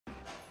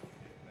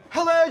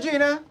Hello,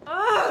 Gina.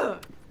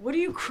 Ugh! What are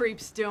you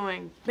creeps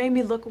doing? Made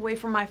me look away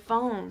from my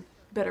phone.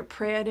 Better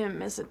pray I didn't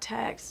miss a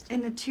text.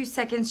 In the 2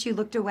 seconds you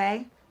looked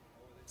away?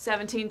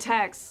 17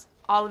 texts,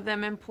 all of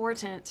them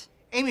important.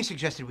 Amy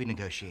suggested we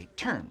negotiate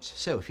terms,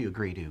 so if you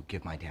agree to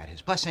give my dad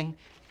his blessing,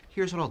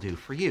 here's what I'll do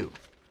for you.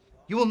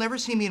 You will never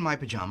see me in my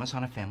pajamas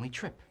on a family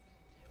trip.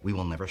 We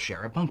will never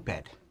share a bunk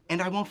bed.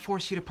 And I won't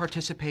force you to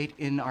participate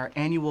in our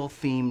annual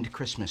themed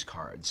Christmas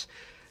cards.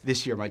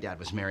 This year, my dad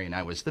was Mary and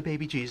I was the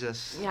baby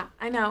Jesus. Yeah,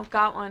 I know.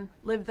 Got one.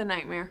 Live the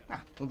nightmare.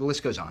 Well, the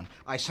list goes on.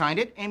 I signed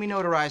it. Amy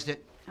notarized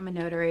it. I'm a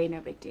notary, no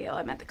big deal.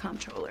 I met the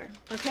comptroller.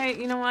 Okay,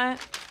 you know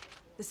what?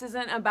 This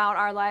isn't about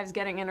our lives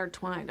getting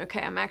intertwined, okay?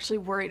 I'm actually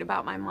worried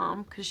about my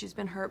mom because she's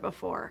been hurt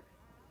before.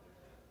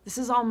 This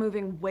is all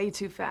moving way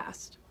too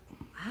fast.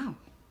 Wow.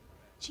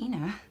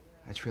 Gina.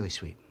 That's really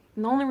sweet.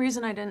 And the only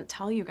reason I didn't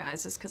tell you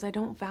guys is because I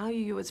don't value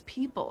you as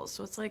people.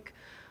 So it's like,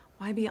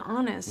 why be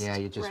honest? Yeah,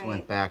 you just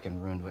went back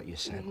and ruined what you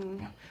said.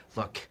 Yeah.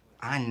 Look,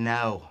 I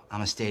know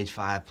I'm a stage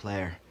 5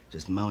 player,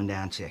 just mowing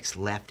down chicks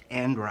left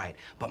and right.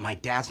 But my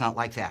dad's not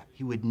like that.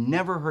 He would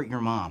never hurt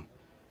your mom.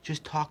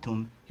 Just talk to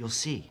him, you'll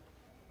see.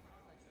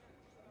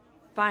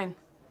 Fine.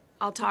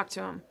 I'll talk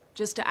to him,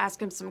 just to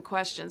ask him some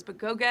questions. But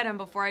go get him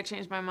before I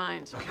change my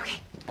mind. Okay.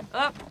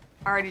 Oh,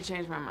 already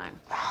changed my mind.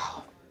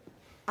 All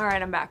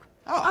right, I'm back.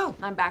 Oh.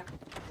 I'm back.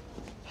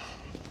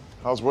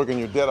 How's working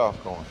your debt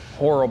off going?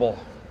 Horrible.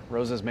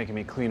 Rosa's making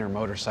me clean her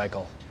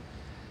motorcycle.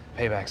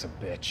 Payback's a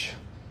bitch.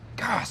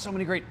 God, so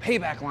many great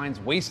payback lines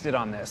wasted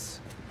on this.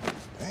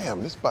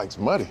 Damn, this bike's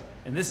muddy.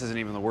 And this isn't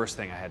even the worst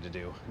thing I had to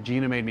do.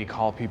 Gina made me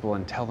call people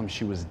and tell them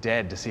she was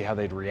dead to see how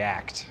they'd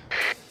react.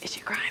 Is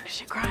she crying? Is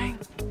she crying?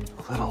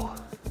 A little.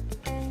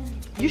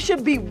 You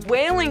should be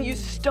wailing, you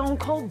stone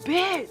cold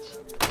bitch.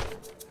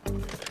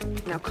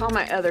 Now call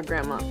my other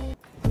grandma.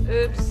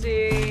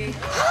 Oopsie.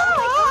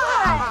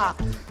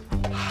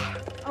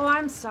 Oh,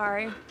 I'm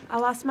sorry. I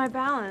lost my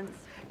balance.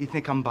 You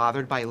think I'm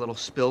bothered by a little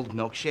spilled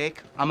milkshake?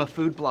 I'm a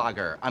food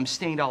blogger. I'm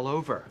stained all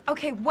over.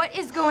 Okay, what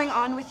is going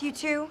on with you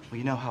two? Well,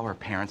 you know how our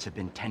parents have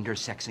been tender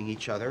sexing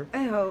each other?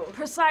 Oh.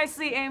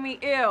 Precisely, Amy.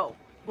 Ew.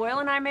 Boyle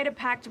and I made a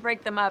pact to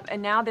break them up, and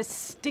now this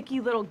sticky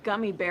little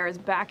gummy bear is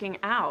backing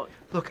out.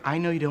 Look, I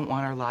know you don't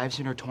want our lives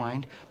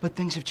intertwined, but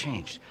things have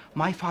changed.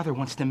 My father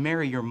wants to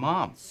marry your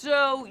mom.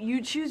 So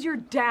you choose your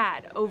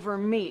dad over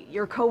me,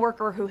 your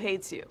coworker who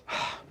hates you.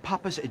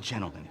 Papa's a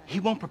gentleman. He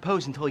won't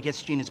propose until he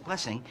gets Gina's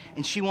blessing,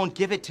 and she won't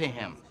give it to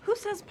him. Who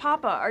says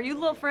Papa? Are you a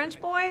little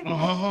French boy?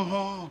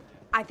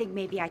 I think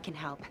maybe I can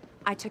help.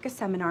 I took a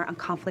seminar on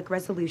conflict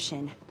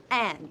resolution,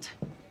 and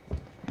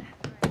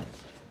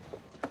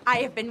I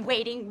have been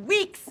waiting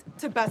weeks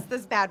to bust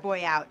this bad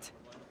boy out.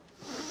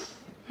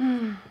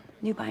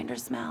 New binder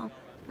smell.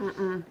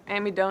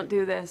 Amy, don't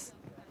do this.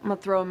 I'm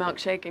gonna throw a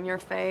milkshake in your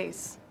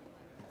face.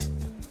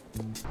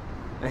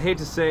 I hate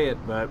to say it,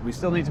 but we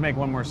still need to make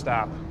one more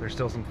stop. There's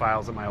still some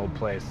files at my old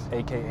place,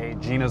 AKA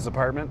Gina's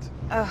apartment.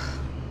 Ugh,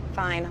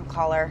 fine, I'll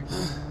call her.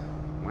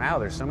 Wow,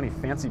 there's so many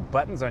fancy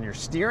buttons on your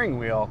steering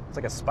wheel. It's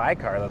like a spy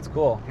car, that's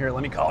cool. Here,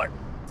 let me call her.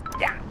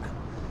 Yeah.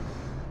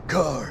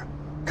 Car,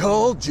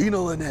 call Gina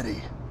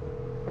Linetti.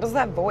 What is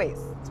that voice?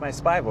 It's my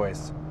spy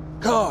voice.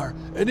 Car,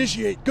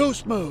 initiate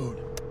ghost mode.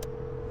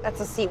 That's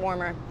a seat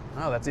warmer.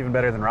 Oh, that's even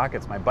better than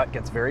rockets. My butt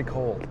gets very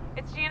cold.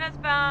 It's Gina's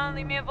phone.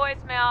 Leave me a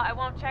voicemail. I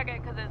won't check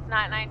it because it's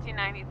not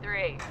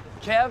 1993.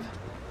 Kev,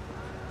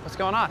 what's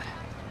going on?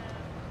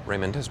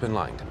 Raymond has been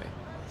lying to me.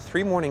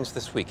 3 mornings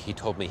this week, he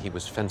told me he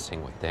was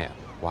fencing with Dan.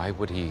 Why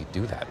would he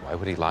do that? Why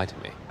would he lie to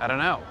me? I don't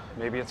know.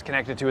 Maybe it's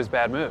connected to his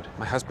bad mood.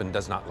 My husband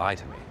does not lie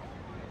to me.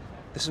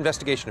 This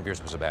investigation of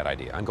yours was a bad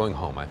idea. I'm going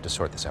home. I have to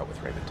sort this out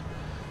with Raymond.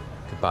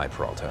 Goodbye,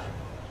 Peralta.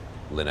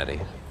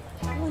 Linetti.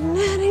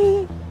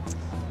 Linetti?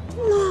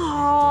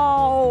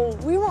 No,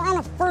 we were on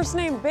a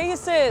first-name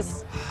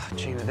basis.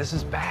 Gina, this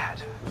is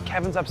bad.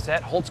 Kevin's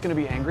upset, Holt's gonna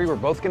be angry, we're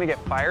both gonna get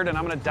fired, and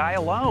I'm gonna die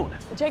alone.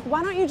 Jake,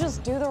 why don't you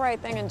just do the right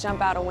thing and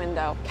jump out a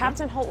window?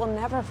 Captain Holt will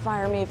never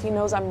fire me if he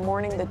knows I'm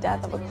mourning the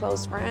death of a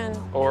close friend.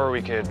 Or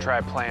we could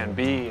try plan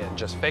B and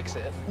just fix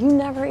it. You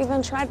never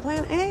even tried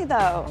plan A,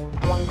 though.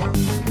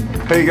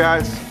 Hey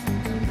guys,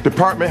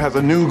 department has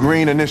a new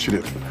green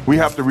initiative. We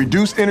have to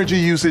reduce energy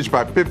usage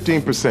by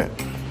 15%.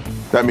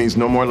 That means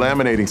no more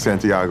laminating,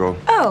 Santiago.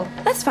 Oh,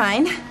 that's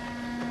fine.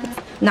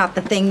 It's not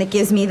the thing that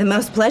gives me the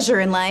most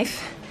pleasure in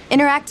life.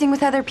 Interacting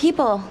with other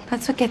people,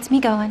 that's what gets me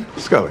going.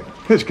 Scully,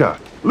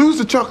 Hitchcock, lose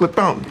the chocolate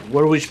fountain.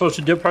 What are we supposed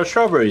to dip our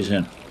strawberries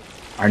in?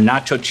 Our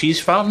nacho cheese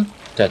fountain?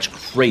 That's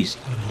crazy.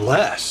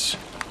 Less.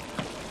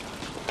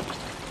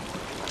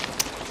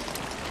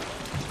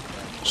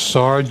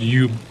 Sard,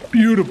 you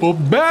beautiful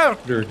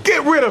bastard.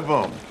 Get rid of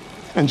them.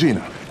 And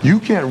Gina, You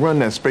can't run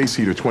that space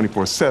heater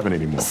 24/7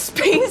 anymore.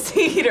 Space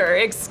heater,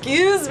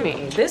 excuse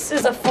me. This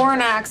is a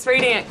Fornax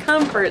radiant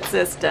comfort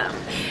system.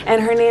 And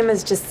her name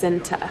is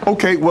Jacinta.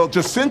 Okay, well,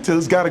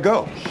 Jacinta's gotta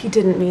go. He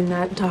didn't mean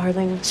that,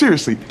 darling.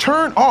 Seriously,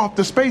 turn off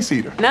the space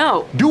heater.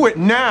 No. Do it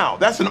now.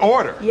 That's an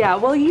order. Yeah,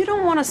 well, you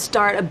don't want to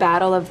start a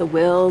battle of the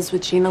wills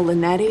with Gina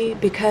Linetti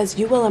because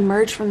you will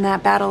emerge from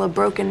that battle a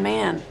broken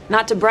man.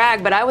 Not to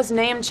brag, but I was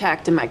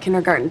name-checked in my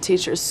kindergarten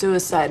teacher's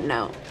suicide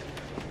note.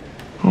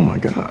 Oh my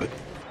God.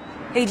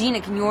 Hey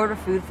Gina, can you order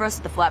food for us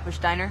at the Flatbush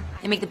Diner?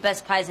 They make the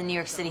best pies in New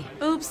York City.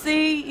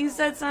 Oopsie, you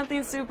said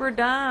something super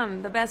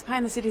dumb. The best pie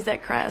in the city's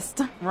at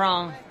Crest.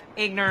 Wrong.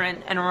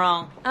 Ignorant and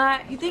wrong.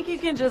 You think you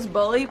can just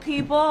bully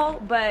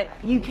people, but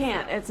you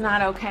can't. It's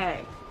not okay.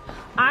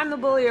 I'm the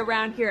bully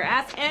around here.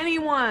 Ask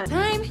anyone.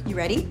 Time. You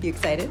ready? You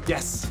excited?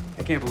 Yes.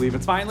 I can't believe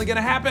it's finally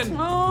gonna happen.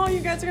 Oh, you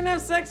guys are gonna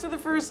have sex for the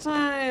first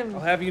time.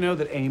 I'll have you know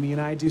that Amy and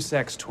I do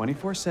sex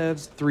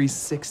 24/7,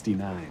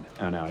 369.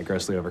 Oh no, I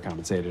grossly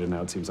overcompensated and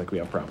now it seems like we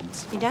have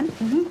problems. You done?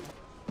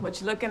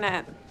 What you looking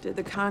at? Did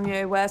the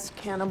Kanye West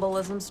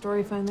cannibalism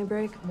story finally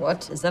break?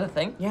 What? Is that a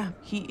thing? Yeah,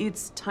 he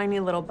eats tiny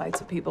little bites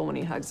of people when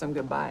he hugs them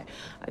goodbye.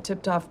 I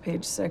tipped off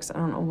page 6. I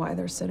don't know why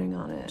they're sitting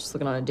on it. Just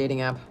looking on a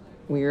dating app.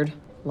 Weird,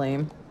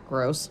 lame,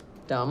 gross,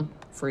 dumb,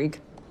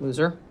 freak,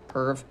 loser,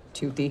 perv,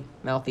 toothy,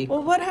 mouthy.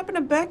 Well, what happened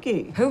to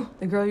Becky? Who?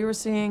 The girl you were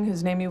seeing,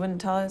 whose name you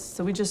wouldn't tell us.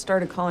 So we just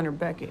started calling her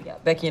Becky. Yeah,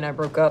 Becky and I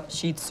broke up.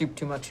 She eats soup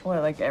too much.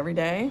 What, like every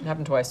day? It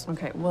happened twice.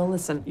 Okay, well,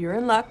 listen, you're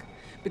in luck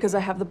because I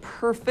have the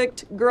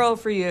perfect girl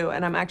for you,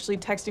 and I'm actually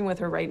texting with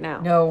her right now.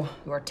 No,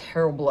 you are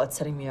terrible at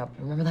setting me up.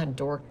 Remember that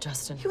dork,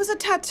 Justin? He was a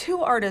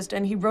tattoo artist,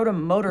 and he rode a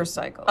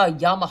motorcycle. A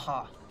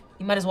Yamaha.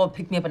 He might as well have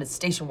picked me up in a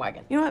station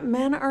wagon. You know what?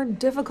 Men are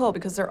difficult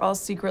because they're all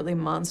secretly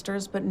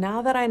monsters, but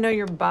now that I know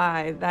you're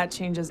bi, that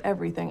changes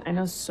everything. I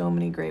know so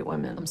many great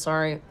women. I'm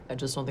sorry, I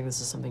just don't think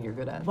this is something you're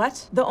good at.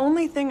 What? The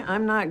only thing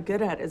I'm not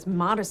good at is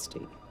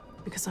modesty,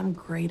 because I'm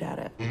great at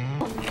it.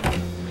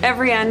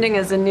 Every ending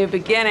is a new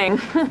beginning.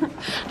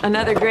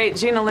 Another great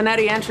Gina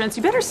Linetti entrance.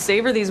 You better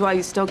savor these while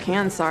you still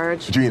can,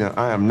 Sarge. Gina,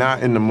 I am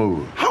not in the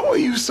mood. How are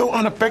you so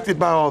unaffected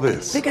by all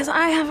this? Because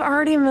I have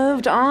already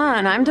moved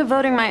on. I'm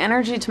devoting my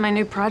energy to my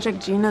new project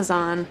Gina's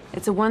on.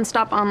 It's a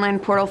one-stop online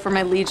portal for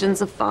my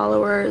legions of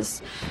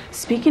followers.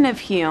 Speaking of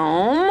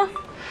Hume,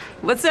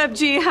 what's up,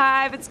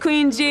 G-Hive? It's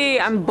Queen G.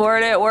 I'm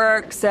bored at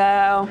work, so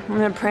I'm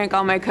gonna prank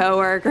all my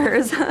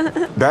coworkers.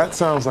 That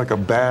sounds like a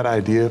bad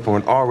idea for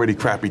an already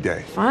crappy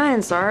day.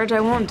 Fine, Sarge, I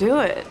won't do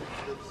it.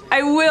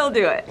 I will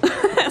do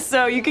it.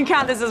 So you can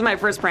count this as my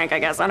first prank, I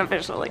guess,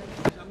 unofficially.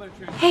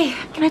 Hey,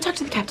 can I talk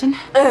to the captain?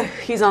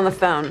 He's on the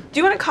phone. Do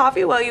you want a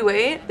coffee while you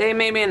wait? They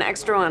made me an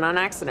extra one on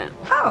accident.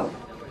 Oh,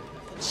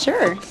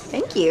 sure.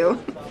 Thank you.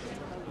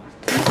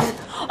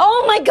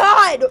 Oh my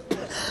God!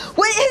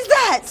 What is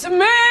that?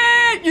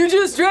 Cement! You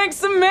just drank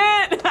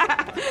cement!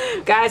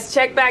 Guys,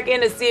 check back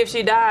in to see if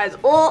she dies.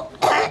 Oh,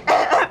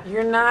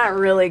 you're not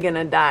really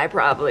gonna die,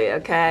 probably,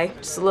 okay?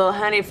 Just a little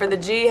honey for the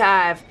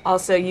G-Hive.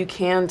 Also, you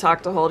can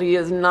talk to Holt. He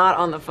is not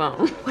on the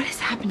phone. What is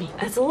happening?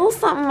 That's a little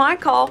something I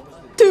call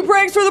 2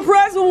 pranks for the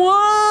price of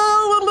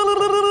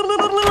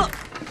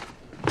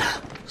 1.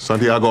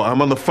 Santiago,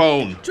 I'm on the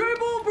phone.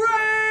 Triple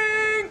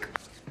prank!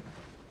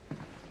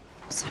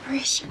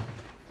 Separation.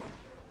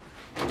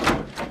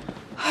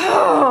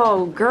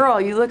 Oh, girl,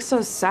 you look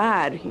so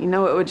sad. You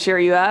know what would cheer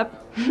you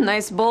up?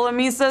 Nice bowl of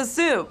miso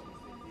soup.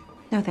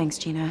 No thanks,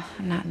 Gina.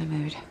 I'm not in the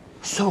mood.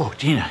 So,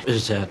 Gina,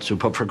 is that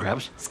soup up for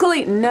grabs?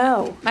 Scully,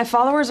 no. My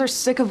followers are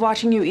sick of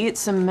watching you eat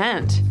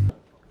cement.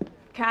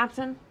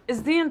 Captain,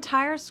 is the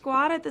entire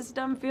squad at this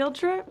dumb field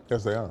trip?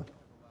 Yes, they are.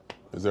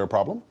 Is there a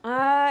problem?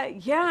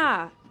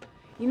 Yeah.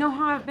 You know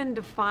how I've been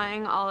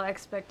defying all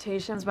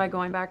expectations by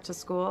going back to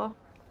school?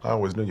 I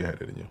always knew you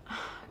had it in you.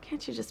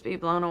 Can't you just be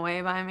blown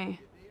away by me?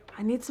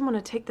 I need someone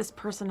to take this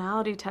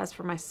personality test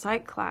for my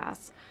psych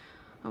class.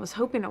 I was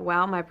hoping to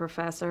wow my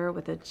professor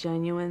with a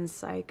genuine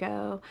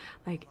psycho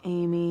like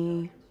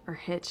Amy or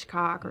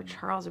Hitchcock or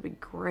Charles would be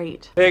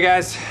great. Hey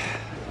guys,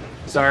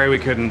 sorry we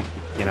couldn't,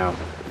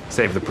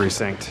 save the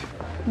precinct.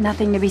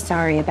 Nothing to be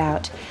sorry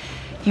about.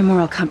 Your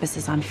moral compass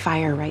is on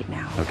fire right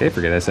now. Okay,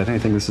 forget I said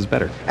anything, this is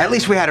better. At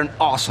least we had an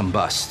awesome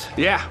bust.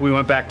 Yeah, we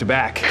went back to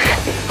back.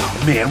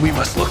 Oh man, we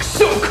must look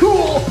so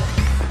cool!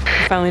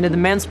 Finally did the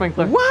man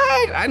sprinkler.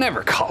 What? I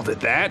never called it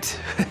that.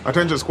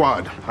 Attention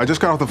squad. I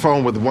just got off the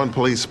phone with One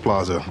Police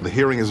Plaza. The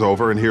hearing is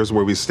over, and here's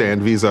where we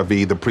stand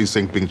vis-a-vis the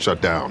precinct being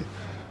shut down.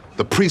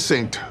 The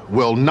precinct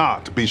will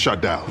not be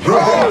shut down.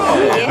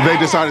 Yeah. They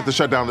decided to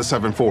shut down the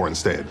 7-4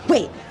 instead.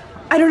 Wait,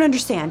 I don't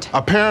understand.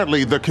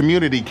 Apparently, the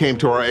community came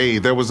to our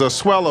aid. There was a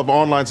swell of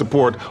online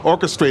support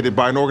orchestrated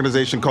by an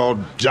organization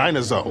called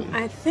Gina Zone.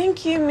 I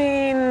think you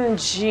mean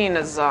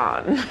Gina's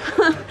on.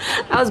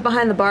 I was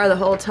behind the bar the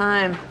whole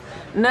time.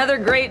 Another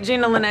great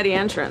Gina Linetti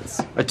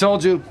entrance. I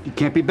told you, you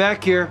can't be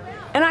back here.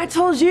 And I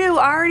told you,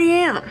 I already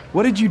am.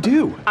 What did you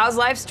do? I was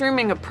live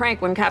streaming a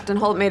prank when Captain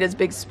Holt made his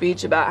big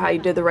speech about how you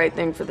did the right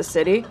thing for the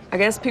city. I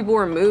guess people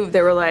were moved.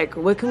 They were like,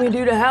 what can we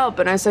do to help?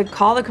 And I said,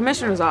 call the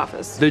commissioner's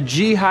office. The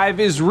G-Hive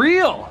is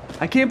real.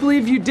 I can't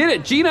believe you did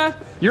it. Gina,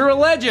 You're a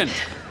legend.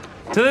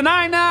 To the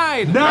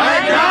 9-9.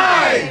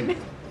 9-9!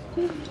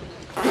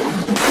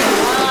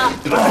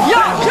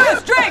 Yo,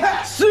 just drink!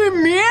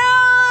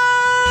 Simeon!